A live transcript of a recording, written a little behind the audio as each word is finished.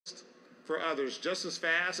for others just as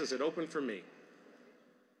fast as it opened for me.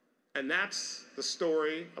 And that's the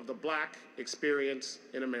story of the Black experience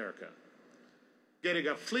in America. Getting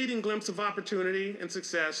a fleeting glimpse of opportunity and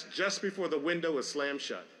success just before the window is slammed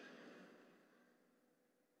shut.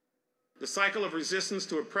 The cycle of resistance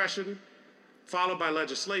to oppression, followed by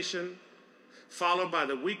legislation, followed by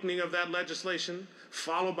the weakening of that legislation,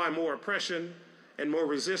 followed by more oppression and more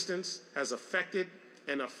resistance, has affected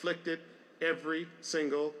and afflicted every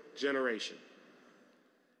single generation.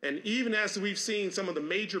 And even as we've seen some of the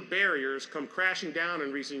major barriers come crashing down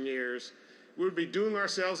in recent years, we would be doing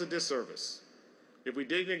ourselves a disservice if we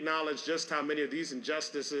didn't acknowledge just how many of these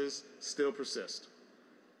injustices still persist.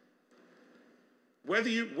 Where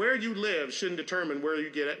you live shouldn't determine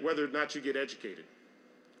whether or not you get educated.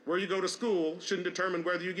 Where you go to school shouldn't determine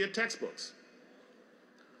whether you get textbooks.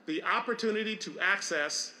 The opportunity for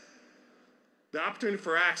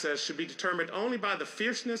access should be determined only by the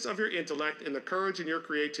fierceness of your intellect and the courage in your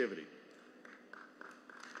creativity.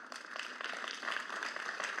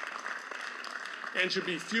 And should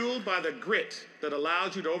be fueled by the grit that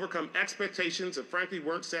allows you to overcome expectations that frankly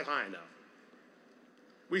weren't set high enough.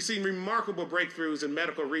 We've seen remarkable breakthroughs in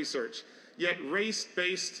medical research, yet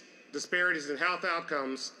race-based disparities in health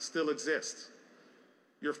outcomes still exist.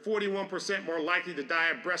 You're 41% more likely to die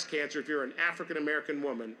of breast cancer if you're an African-American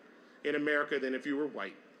woman in America than if you were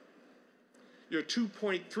white. You're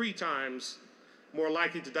 2.3 times more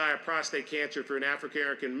likely to die of prostate cancer if you're an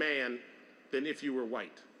African-American man than if you were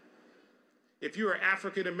white. If you are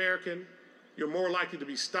African-American, you're more likely to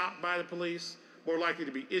be stopped by the police, more likely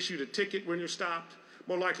to be issued a ticket when you're stopped,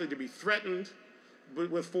 more likely to be threatened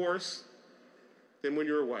with force than when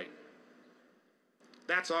you're white.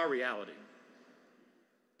 That's our reality.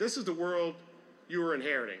 This is the world you are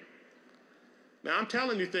inheriting. Now, I'm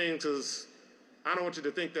telling you things because I don't want you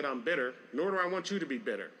to think that I'm bitter, nor do I want you to be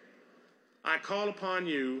bitter. I call upon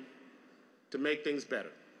you to make things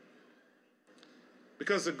better.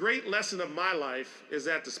 Because the great lesson of my life is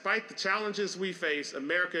that despite the challenges we face,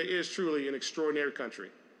 America is truly an extraordinary country.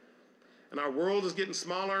 And our world is getting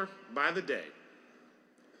smaller by the day.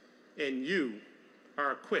 And you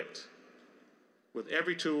are equipped with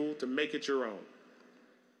every tool to make it your own.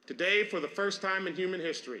 Today, for the first time in human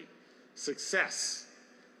history, success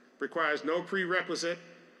requires no prerequisite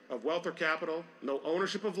of wealth or capital, no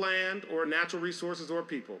ownership of land or natural resources or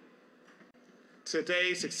people.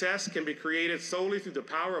 Today, success can be created solely through the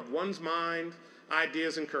power of one's mind,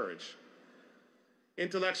 ideas, and courage.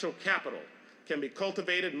 Intellectual capital can be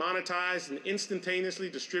cultivated, monetized, and instantaneously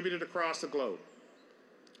distributed across the globe.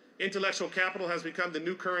 Intellectual capital has become the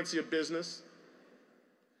new currency of business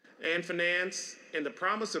and finance, and the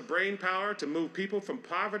promise of brain power to move people from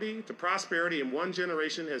poverty to prosperity in one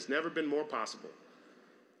generation has never been more possible.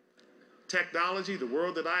 Technology, the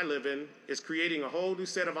world that I live in, is creating a whole new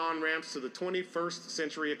set of on-ramps to the 21st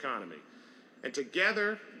century economy. And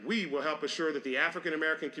together, we will help assure that the African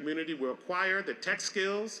American community will acquire the tech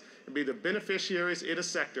skills and be the beneficiaries in a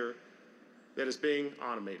sector that is being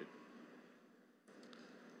automated.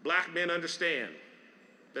 Black men understand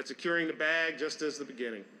that securing the bag just is the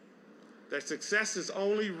beginning. That success is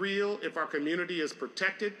only real if our community is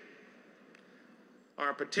protected,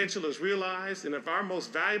 our potential is realized, and if our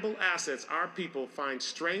most valuable assets, our people, find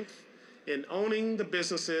strength in owning the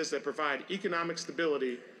businesses that provide economic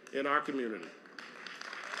stability in our community.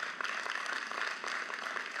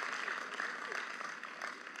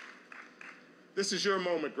 This is your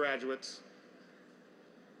moment, graduates.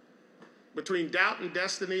 Between doubt and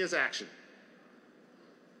destiny is action.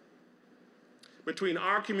 Between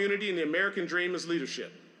our community and the American dream is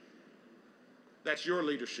leadership. That's your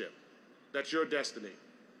leadership. That's your destiny.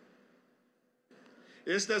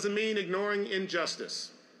 This doesn't mean ignoring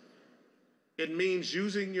injustice. It means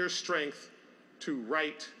using your strength to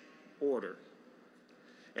right order.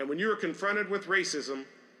 And when you are confronted with racism,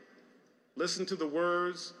 listen to the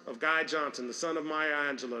words of Guy Johnson, the son of Maya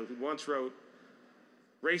Angelou, who once wrote,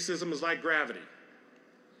 "Racism is like gravity.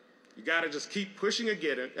 You got to just keep pushing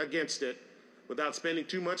against it without spending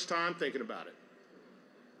too much time thinking about it."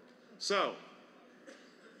 So,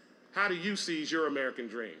 how do you seize your American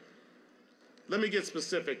dream? Let me get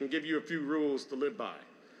specific and give you a few rules to live by,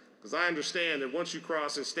 because I understand that once you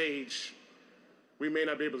cross a stage, we may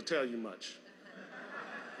not be able to tell you much.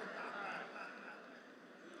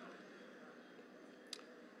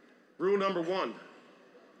 Rule number one,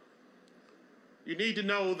 you need to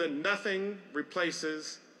know that nothing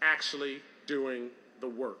replaces actually doing the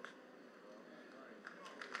work.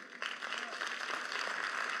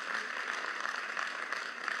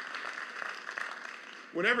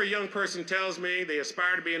 Whenever a young person tells me they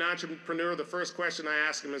aspire to be an entrepreneur, the first question I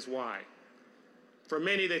ask them is why. For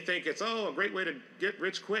many, they think it's, oh, a great way to get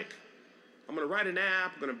rich quick. I'm going to write an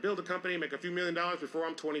app, I'm going to build a company, make a few $1 million before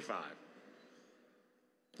I'm 25.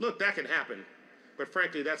 Look, that can happen, but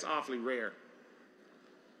frankly, that's awfully rare.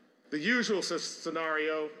 The usual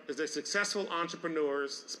scenario is that successful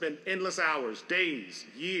entrepreneurs spend endless hours, days,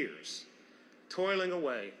 years, toiling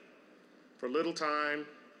away for little time,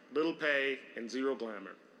 little pay, and zero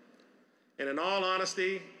glamour. And in all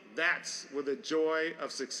honesty, that's where the joy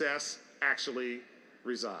of success actually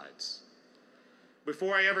resides.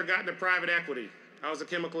 Before I ever got into private equity, I was a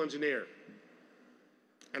chemical engineer.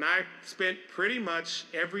 And I spent pretty much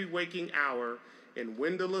every waking hour in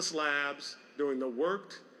windowless labs doing the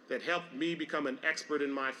work that helped me become an expert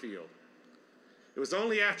in my field. It was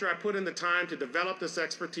only after I put in the time to develop this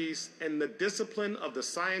expertise and the discipline of the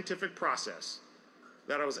scientific process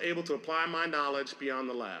that I was able to apply my knowledge beyond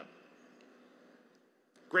the lab.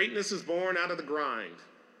 Greatness is born out of the grind,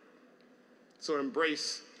 so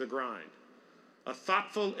embrace the grind. A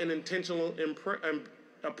thoughtful and intentional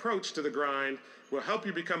approach to the grind will help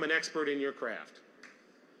you become an expert in your craft.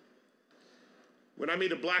 When I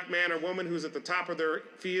meet a black man or woman who's at the top of their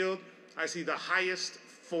field, I see the highest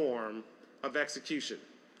form of execution.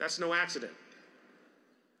 That's no accident.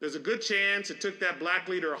 There's a good chance it took that black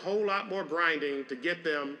leader a whole lot more grinding to get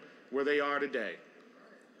them where they are today.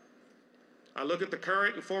 I look at the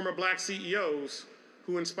current and former black CEOs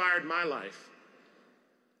who inspired my life.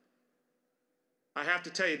 I have to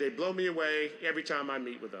tell you, they blow me away every time I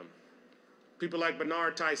meet with them. People like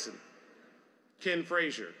Bernard Tyson, Ken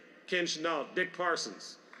Frazier, Ken Chenault, Dick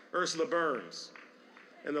Parsons, Ursula Burns,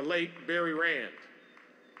 and the late Barry Rand.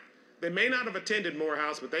 They may not have attended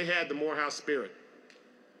Morehouse, but they had the Morehouse spirit.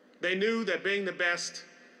 They knew that being the best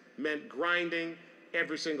meant grinding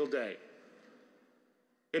every single day.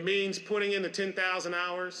 It means putting in the 10,000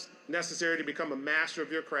 hours necessary to become a master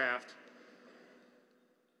of your craft.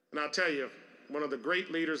 And I'll tell you, one of the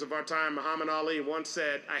great leaders of our time, Muhammad Ali, once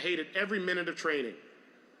said, "I hated every minute of training,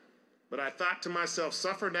 but I thought to myself,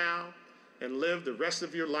 suffer now and live the rest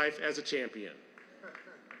of your life as a champion."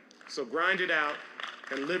 So grind it out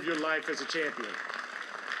and live your life as a champion.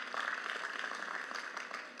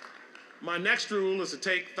 My next rule is to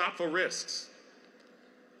take thoughtful risks.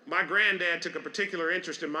 My granddad took a particular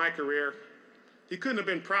interest in my career. He couldn't have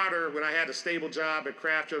been prouder when I had a stable job at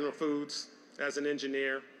Kraft General Foods as an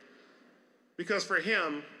engineer, because for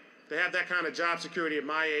him, to have that kind of job security at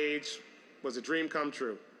my age was a dream come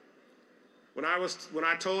true. When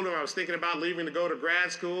I told him I was thinking about leaving to go to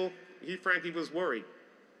grad school, he frankly was worried.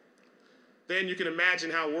 Then you can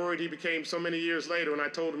imagine how worried he became so many years later when I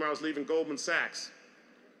told him I was leaving Goldman Sachs.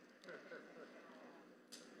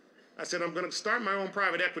 I said, "I'm going to start my own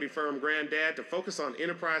private equity firm, Granddad, to focus on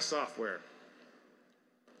enterprise software."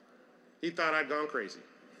 He thought I'd gone crazy.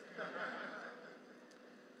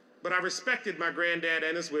 But I respected my granddad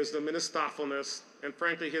and his wisdom and his thoughtfulness and,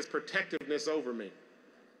 frankly, his protectiveness over me.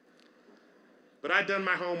 But I'd done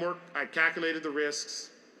my homework, I'd calculated the risks,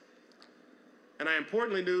 and I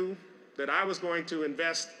importantly knew that I was going to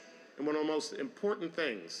invest in one of the most important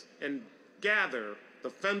things and gather the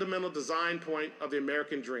fundamental design point of the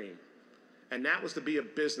American dream, and that was to be a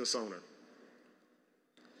business owner.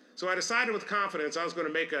 So I decided with confidence I was going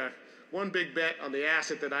to make one big bet on the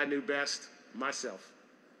asset that I knew best, myself.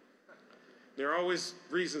 There are always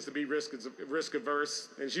reasons to be risk averse.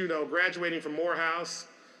 As you know, graduating from Morehouse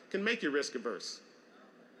can make you risk averse.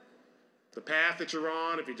 The path that you're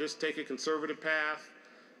on, if you just take a conservative path,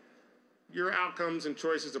 your outcomes and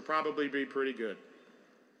choices will probably be pretty good.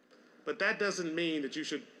 But that doesn't mean that you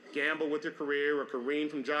should gamble with your career or careen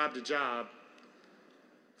from job to job,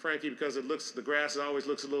 frankly, because the grass always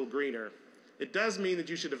looks a little greener. It does mean that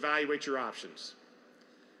you should evaluate your options.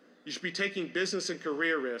 You should be taking business and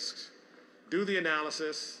career risks, do the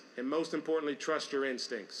analysis, and most importantly, trust your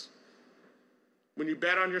instincts. When you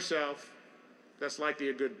bet on yourself, that's likely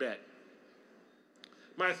a good bet.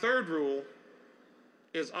 My third rule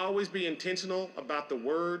is always be intentional about the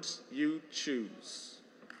words you choose.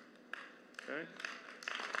 Okay?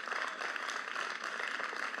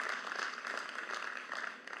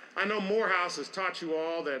 I know Morehouse has taught you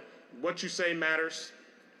all that what you say matters,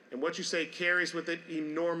 and what you say carries with it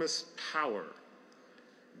enormous power.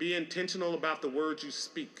 Be intentional about the words you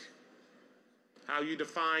speak, how you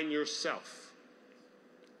define yourself,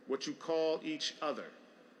 what you call each other,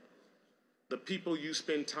 the people you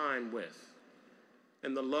spend time with,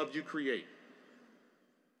 and the love you create.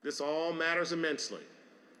 This all matters immensely.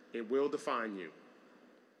 It will define you.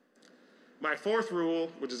 My fourth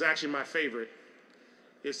rule, which is actually my favorite,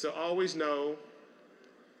 is to always know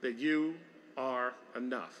that you are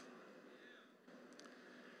enough.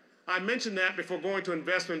 I mentioned that before going to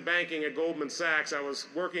investment banking at Goldman Sachs. I was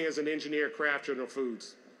working as an engineer at Kraft General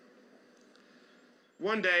Foods.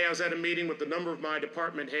 One day I was at a meeting with a number of my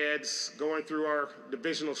department heads going through our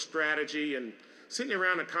divisional strategy and sitting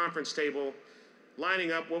around a conference table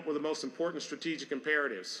lining up what were the most important strategic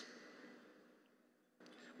imperatives.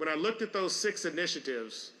 When I looked at those 6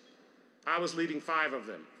 initiatives, I was leading 5 of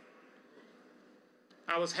them.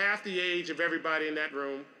 I was half the age of everybody in that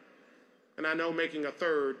room, and I know making a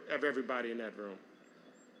third of everybody in that room.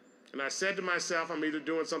 And I said to myself, I'm either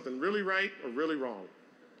doing something really right or really wrong.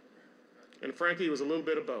 And frankly, it was a little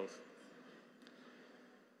bit of both.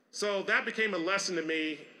 So that became a lesson to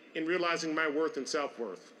me in realizing my worth and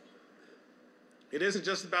self-worth. It isn't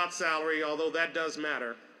just about salary, although that does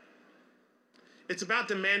matter. It's about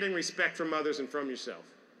demanding respect from others and from yourself.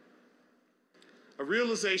 A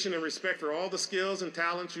realization and respect for all the skills and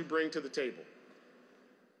talents you bring to the table.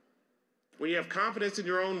 When you have confidence in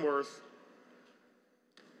your own worth,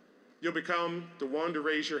 you'll become the one to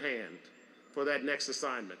raise your hand for that next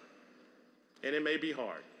assignment. And it may be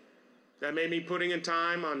hard. That may mean putting in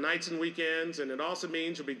time on nights and weekends, and it also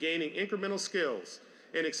means you'll be gaining incremental skills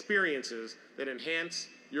and experiences that enhance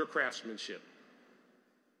your craftsmanship.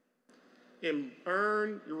 And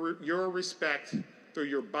earn your respect through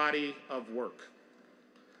your body of work.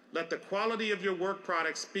 Let the quality of your work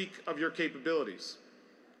product speak of your capabilities.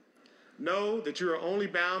 Know that you are only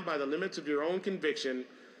bound by the limits of your own conviction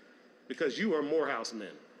because you are Morehouse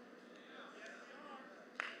men.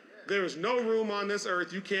 There is no room on this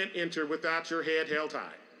earth you can't enter without your head held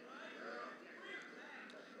high.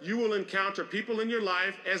 You will encounter people in your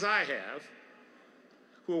life, as I have,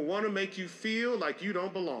 who will want to make you feel like you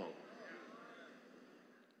don't belong.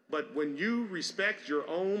 But when you respect your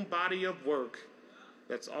own body of work,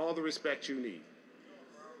 that's all the respect you need.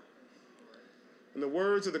 In the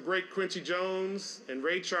words of the great Quincy Jones and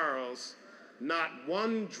Ray Charles, not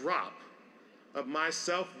one drop of my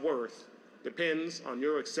self-worth depends on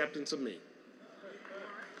your acceptance of me.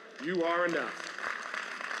 You are enough.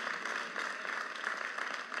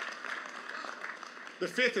 The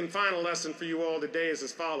 5th and final lesson for you all today is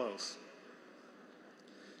as follows.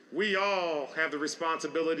 We all have the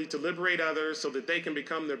responsibility to liberate others so that they can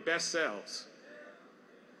become their best selves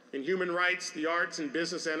in human rights, the arts, in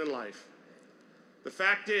business, and in life. The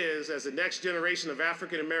fact is, as the next generation of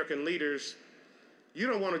African American leaders, you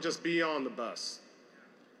don't want to just be on the bus.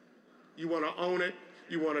 You want to own it,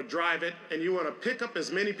 you want to drive it, and you want to pick up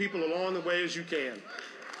as many people along the way as you can.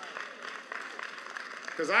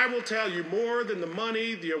 Because I will tell you, more than the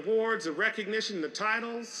money, the awards, the recognition, the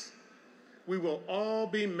titles, we will all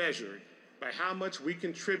be measured by how much we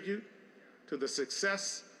contribute to the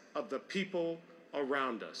success of the people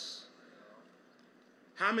around us.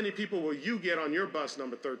 How many people will you get on your bus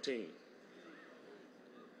number 13?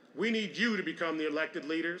 We need you to become the elected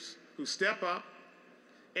leaders who step up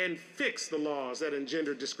and fix the laws that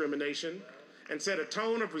engender discrimination and set a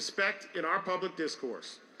tone of respect in our public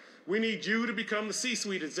discourse. We need you to become the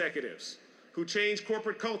C-suite executives who change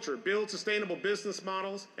corporate culture, build sustainable business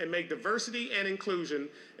models, and make diversity and inclusion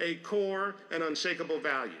a core and unshakable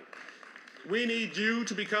value. We need you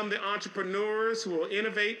to become the entrepreneurs who will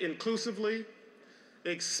innovate inclusively,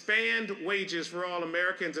 expand wages for all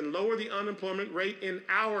Americans, and lower the unemployment rate in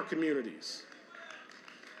our communities.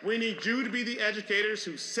 We need you to be the educators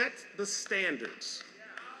who set the standards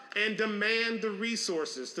and demand the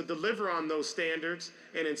resources to deliver on those standards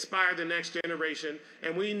and inspire the next generation.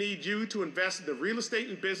 And we need you to invest in the real estate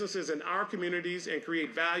and businesses in our communities and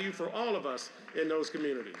create value for all of us in those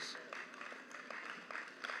communities.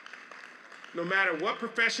 No matter what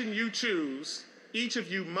profession you choose, each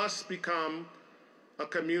of you must become a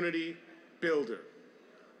community builder.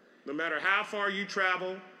 No matter how far you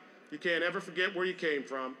travel, you can't ever forget where you came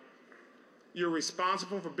from. You're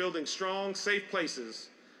responsible for building strong, safe places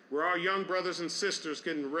where our young brothers and sisters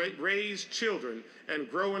can raise children and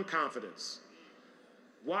grow in confidence.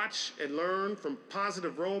 Watch and learn from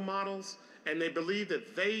positive role models, and they believe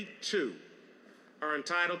that they, too, are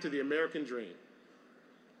entitled to the American dream.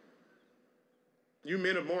 You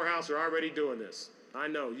men of Morehouse are already doing this. I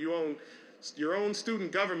know. You own your own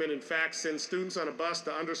student government, in fact, sends students on a bus to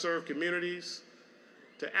underserved communities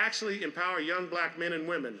to actually empower young black men and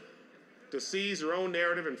women to seize their own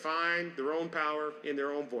narrative and find their own power in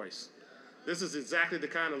their own voice. This is exactly the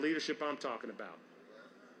kind of leadership I'm talking about.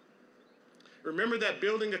 Remember that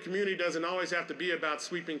building a community doesn't always have to be about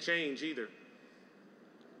sweeping change either,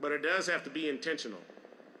 but it does have to be intentional.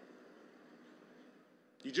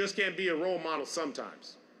 You just can't be a role model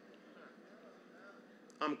sometimes.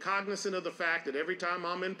 I'm cognizant of the fact that every time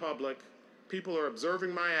I'm in public, people are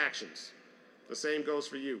observing my actions. The same goes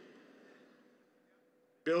for you.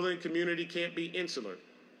 Building community can't be insular.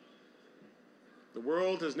 The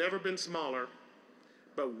world has never been smaller,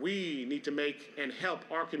 but we need to make and help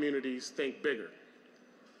our communities think bigger.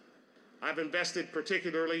 I've invested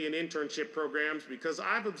particularly in internship programs because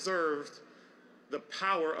I've observed the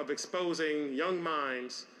power of exposing young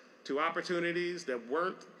minds to opportunities that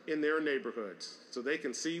weren't in their neighborhoods so they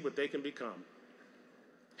can see what they can become.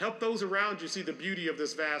 Help those around you see the beauty of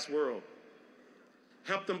this vast world.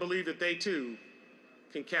 Help them believe that they too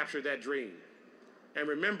can capture that dream. And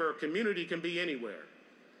remember, community can be anywhere.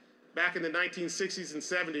 Back in the 1960s and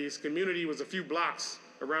 70s, community was a few blocks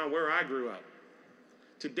around where I grew up.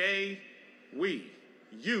 Today,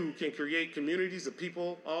 you can create communities of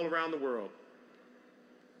people all around the world.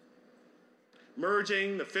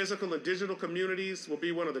 Merging the physical and digital communities will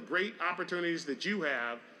be one of the great opportunities that you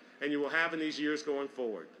have and you will have in these years going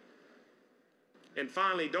forward. And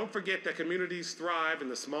finally, don't forget that communities thrive in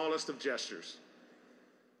the smallest of gestures.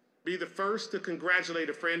 Be the first to congratulate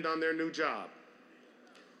a friend on their new job.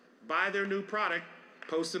 Buy their new product,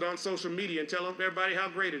 post it on social media, and tell everybody how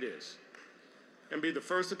great it is. And be the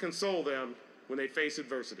first to console them when they face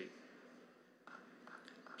adversity.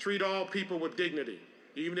 Treat all people with dignity,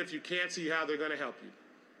 even if you can't see how they're going to help you.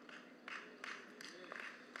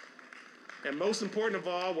 And most important of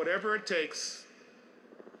all, whatever it takes,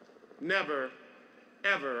 never,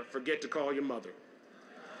 ever forget to call your mother.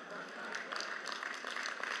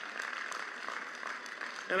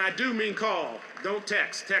 And I do mean call, don't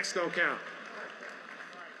text. Text don't count.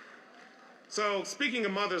 So speaking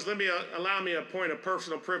of mothers, allow me a point of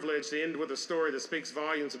personal privilege to end with a story that speaks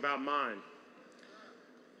volumes about mine.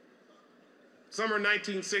 Summer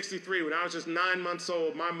 1963, when I was just 9 months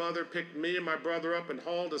old, my mother picked me and my brother up and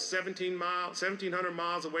hauled us 1,700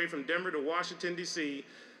 miles away from Denver to Washington, D.C.,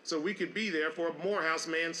 so we could be there for a Morehouse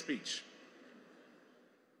man speech.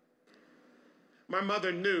 My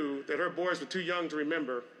mother knew that her boys were too young to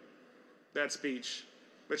remember that speech,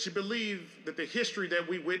 but she believed that the history that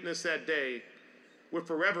we witnessed that day would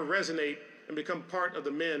forever resonate and become part of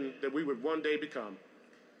the men that we would one day become.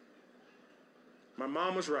 My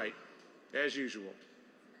mom was right, as usual.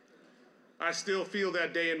 I still feel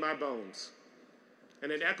that day in my bones,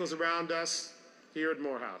 and it echoes around us here at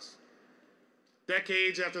Morehouse.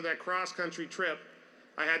 Decades after that cross-country trip,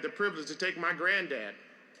 I had the privilege to take my granddad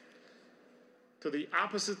to the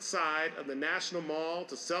opposite side of the National Mall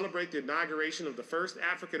to celebrate the inauguration of the first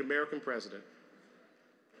African-American president.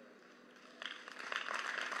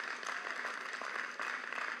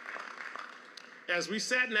 As we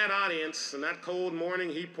sat in that audience, in that cold morning,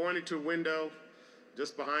 he pointed to a window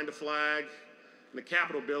just behind the flag in the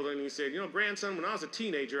Capitol building, and he said, "You know, grandson, when I was a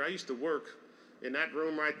teenager, I used to work in that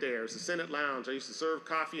room right there. It's the Senate lounge. I used to serve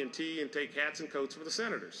coffee and tea and take hats and coats for the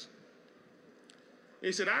senators." And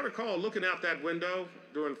he said, "I recall looking out that window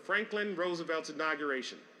during Franklin Roosevelt's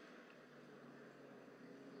inauguration."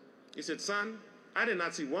 He said, "Son, I did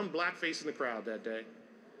not see one black face in the crowd that day."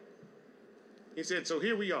 He said, "So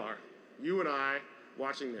here we are, you and I,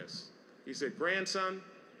 watching this." He said, "Grandson,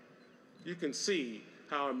 you can see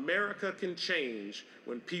how America can change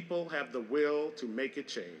when people have the will to make it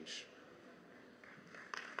change."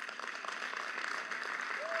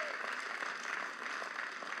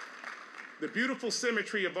 The beautiful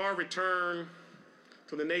symmetry of our return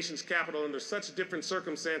to the nation's capital under such different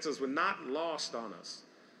circumstances was not lost on us.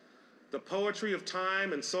 The poetry of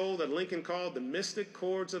time and soul that Lincoln called the mystic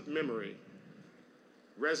chords of memory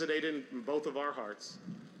resonated in both of our hearts.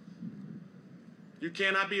 You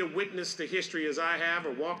cannot be a witness to history as I have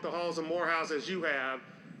or walk the halls of Morehouse as you have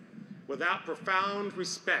without profound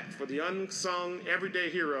respect for the unsung everyday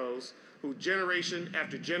heroes who generation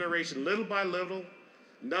after generation, little by little,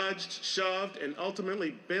 nudged, shoved, and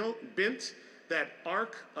ultimately bent that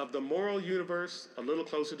arc of the moral universe a little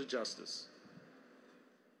closer to justice.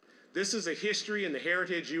 This is a history and the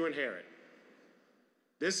heritage you inherit.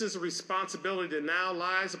 This is a responsibility that now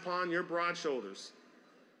lies upon your broad shoulders.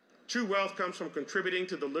 True wealth comes from contributing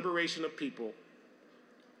to the liberation of people.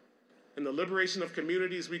 And the liberation of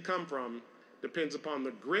communities we come from depends upon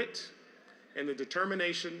the grit and the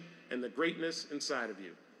determination and the greatness inside of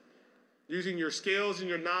you. Using your skills and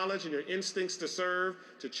your knowledge and your instincts to serve,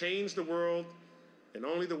 to change the world in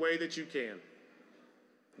only the way that you can.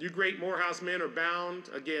 You great Morehouse men are bound,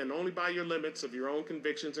 again, only by your limits of your own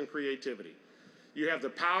convictions and creativity. You have the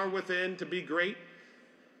power within to be great,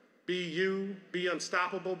 be you, be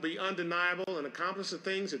unstoppable, be undeniable, and accomplish the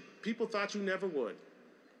things that people thought you never would.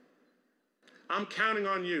 I'm counting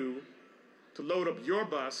on you to load up your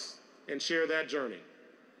bus and share that journey.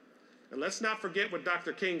 And let's not forget what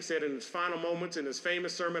Dr. King said in his final moments in his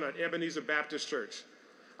famous sermon at Ebenezer Baptist Church.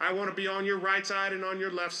 I want to be on your right side and on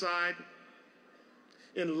your left side,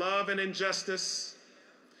 in love and in justice,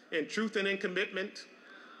 in truth and in commitment,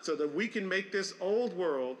 so that we can make this old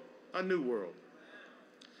world a new world.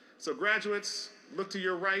 So graduates, look to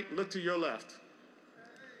your right, look to your left.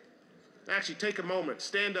 Actually, take a moment,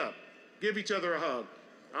 stand up, give each other a hug.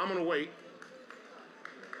 I'm going to wait.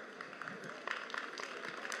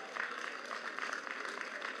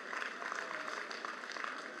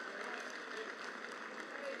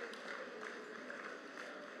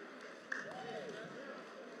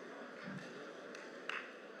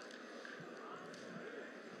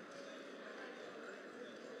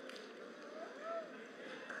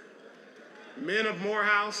 Men of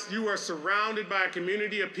Morehouse, you are surrounded by a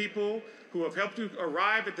community of people who have helped you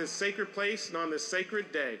arrive at this sacred place and on this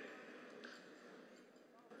sacred day.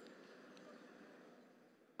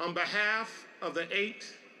 On behalf of the 8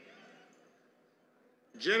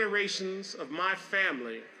 generations of my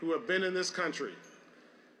family who have been in this country,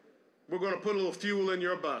 we're going to put a little fuel in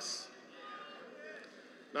your bus.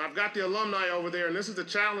 Now, I've got the alumni over there, and this is a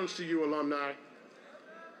challenge to you, alumni.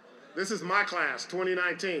 This is my class,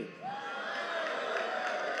 2019.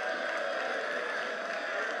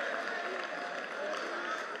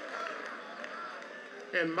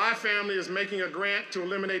 And my family is making a grant to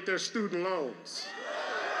eliminate their student loans.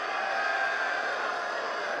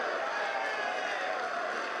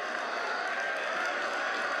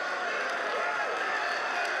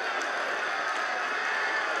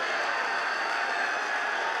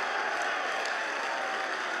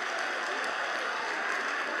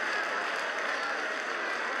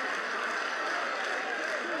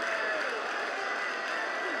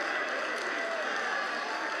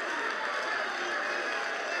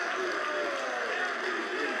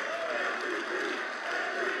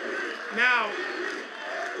 Now,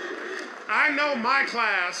 I know my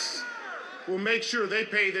class will make sure they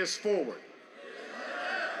pay this forward.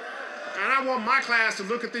 And I want my class to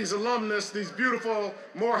look at these alumnus, these beautiful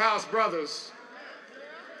Morehouse brothers,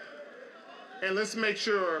 and let's make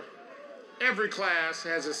sure every class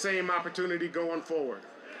has the same opportunity going forward.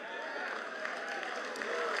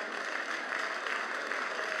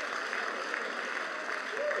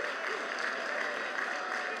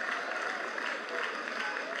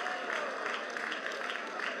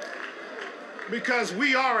 Because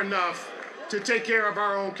we are enough to take care of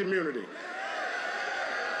our own community.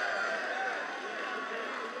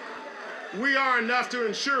 We are enough to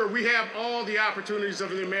ensure we have all the opportunities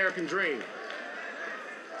of the American dream.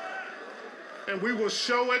 And we will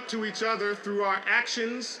show it to each other through our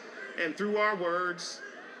actions and through our words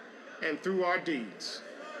and through our deeds.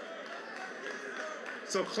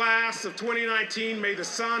 So class of 2019, may the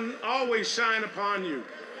sun always shine upon you.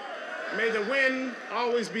 May the wind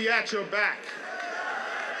always be at your back.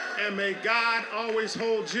 And may God always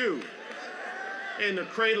hold you in the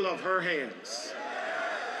cradle of her hands.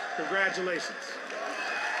 Congratulations.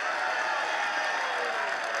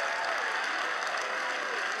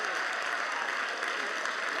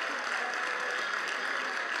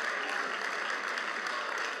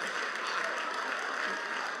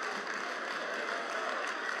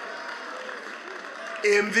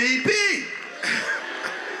 MVP.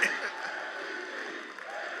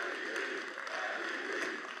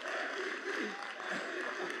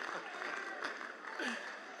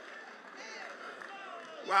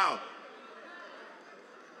 Wow.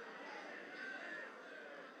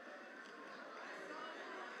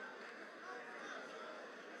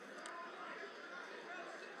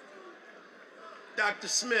 Dr.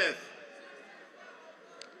 Smith.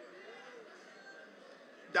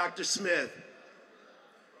 Dr. Smith,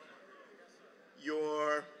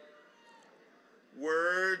 your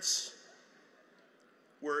words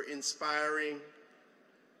were inspiring.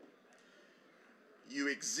 You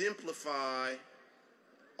exemplify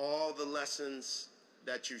all the lessons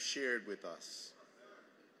that you shared with us.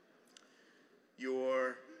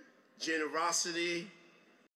 Your generosity